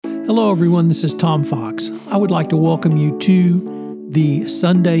Hello, everyone. This is Tom Fox. I would like to welcome you to the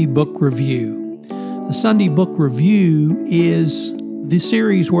Sunday Book Review. The Sunday Book Review is the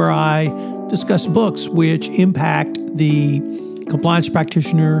series where I discuss books which impact the compliance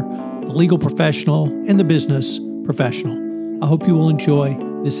practitioner, the legal professional, and the business professional. I hope you will enjoy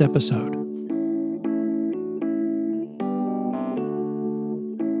this episode.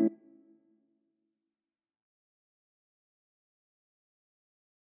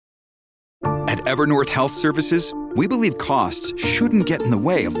 At Evernorth Health Services, we believe costs shouldn't get in the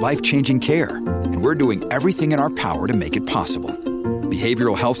way of life-changing care, and we're doing everything in our power to make it possible.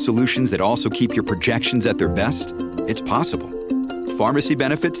 Behavioral health solutions that also keep your projections at their best? It's possible. Pharmacy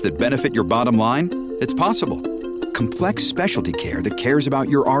benefits that benefit your bottom line? It's possible. Complex specialty care that cares about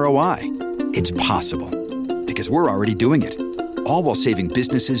your ROI? It's possible. Because we're already doing it. All while saving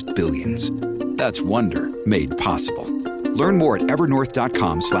businesses billions. That's Wonder made possible. Learn more at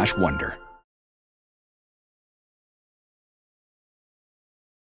evernorth.com/wonder.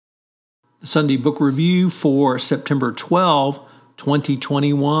 Sunday Book Review for September 12,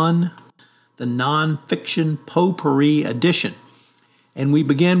 2021, the Nonfiction Potpourri Edition. And we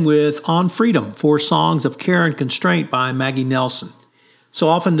begin with On Freedom, 4 Songs of Care and Constraint by Maggie Nelson. So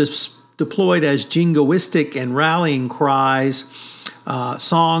often deployed as jingoistic and rallying cries,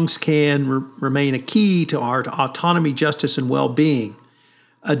 songs can remain a key to our autonomy, justice, and well-being.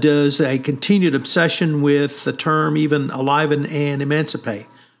 Does a continued obsession with the term even enliven and emancipate?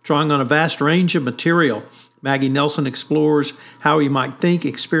 Drawing on a vast range of material, Maggie Nelson explores how we might think,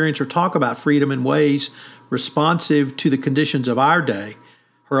 experience, or talk about freedom in ways responsive to the conditions of our day.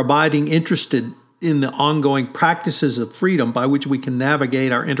 Her abiding interest in the ongoing practices of freedom by which we can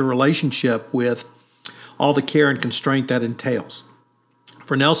navigate our interrelationship with all the care and constraint that entails.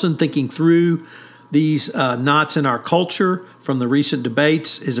 For Nelson, thinking through these knots in our culture from the recent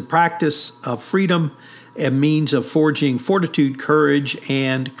debates is a practice of freedom, a means of forging fortitude, courage,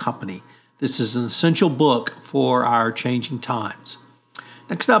 and company. This is an essential book for our changing times.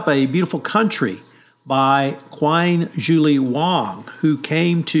 Next up, A Beautiful Country by Quine Julie Wong, who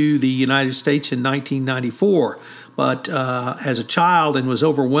came to the United States in 1994, but as a child and was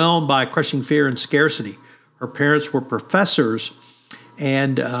overwhelmed by crushing fear and scarcity. Her parents were professors,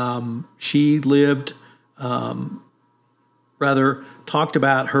 and she talked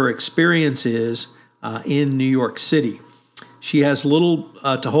about her experiences in New York City. She has little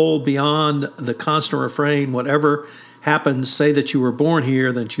to hold beyond the constant refrain, whatever happens, say that you were born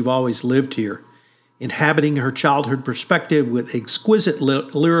here, that you've always lived here. Inhabiting her childhood perspective with exquisite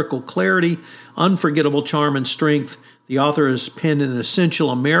lyrical clarity, unforgettable charm, and strength, the author has penned an essential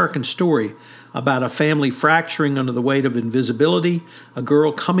American story about a family fracturing under the weight of invisibility, a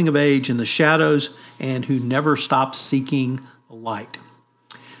girl coming of age in the shadows, and who never stops seeking the light.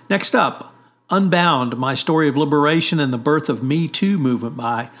 Next up, Unbound, My Story of Liberation and the Birth of Me Too movement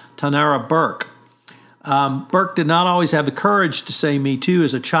by Tanara Burke. Burke did not always have the courage to say Me Too.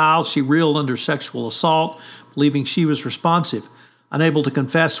 As a child, she reeled under sexual assault, believing she was responsive. Unable to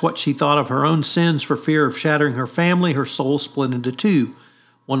confess what she thought of her own sins for fear of shattering her family, her soul split into two.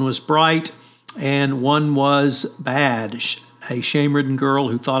 One was bright and one was bad, a shame-ridden girl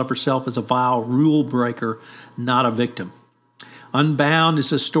who thought of herself as a vile rule breaker, not a victim. Unbound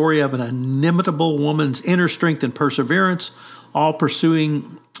is a story of an inimitable woman's inner strength and perseverance, all in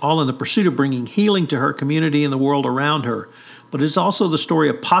the pursuit of bringing healing to her community and the world around her. But it's also the story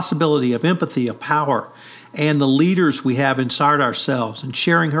of possibility, of empathy, of power, and the leaders we have inside ourselves. And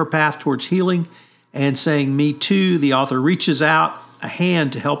sharing her path towards healing and saying Me Too, the author reaches out a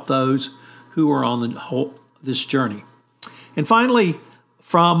hand to help those who are on this journey. And finally,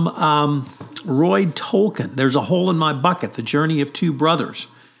 from Roy Tolkien, There's a Hole in My Bucket, The Journey of Two Brothers.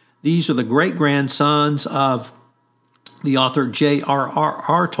 These are the great-grandsons of the author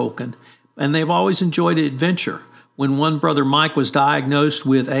J.R.R. Tolkien, and they've always enjoyed adventure. When one brother, Mike, was diagnosed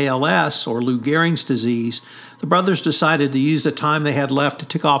with ALS, or Lou Gehrig's disease, the brothers decided to use the time they had left to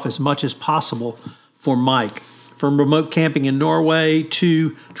tick off as much as possible for Mike, from remote camping in Norway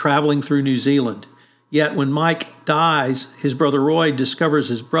to traveling through New Zealand. Yet when Mike dies, his brother Roy discovers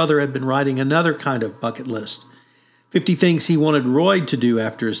his brother had been writing another kind of bucket list. 50 things he wanted Roy to do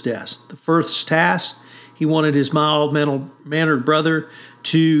after his death. The first task, he wanted his mild-mannered brother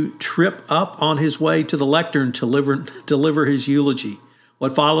to trip up on his way to the lectern to deliver his eulogy.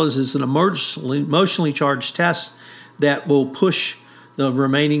 What follows is an emotionally charged test that will push the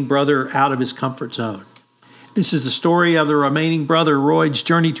remaining brother out of his comfort zone. This is the story of the remaining brother Roy's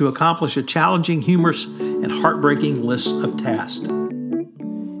journey to accomplish a challenging, humorous, and heartbreaking list of tasks.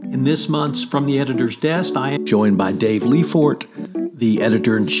 In this month's From the Editor's Desk, I am joined by Dave Leefort, the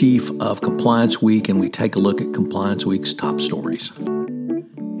editor-in-chief of Compliance Week, and we take a look at Compliance Week's top stories.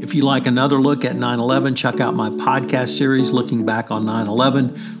 If you like another look at 9/11, check out my podcast series, Looking Back on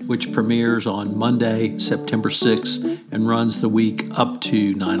 9/11, which premieres on Monday, September 6th, and runs the week up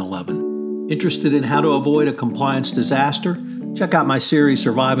to 9/11. Interested in how to avoid a compliance disaster? Check out my series,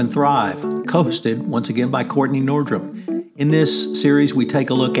 Survive and Thrive, co-hosted once again by Courtney Nordrum. In this series, we take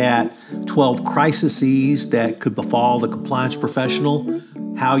a look at 12 crises that could befall the compliance professional,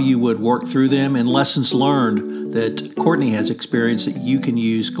 how you would work through them, and lessons learned that Courtney has experienced that you can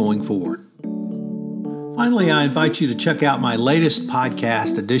use going forward. Finally, I invite you to check out my latest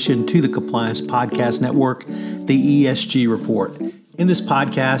podcast addition to the Compliance Podcast Network, the ESG Report. In this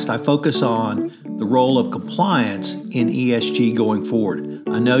podcast, I focus on the role of compliance in ESG going forward.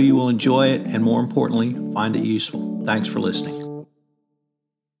 I know you will enjoy it and, more importantly, find it useful. Thanks for listening.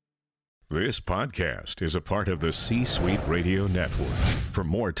 This podcast is a part of the C-Suite Radio Network. For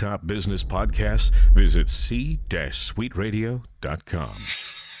more top business podcasts, visit c-suiteradio.com.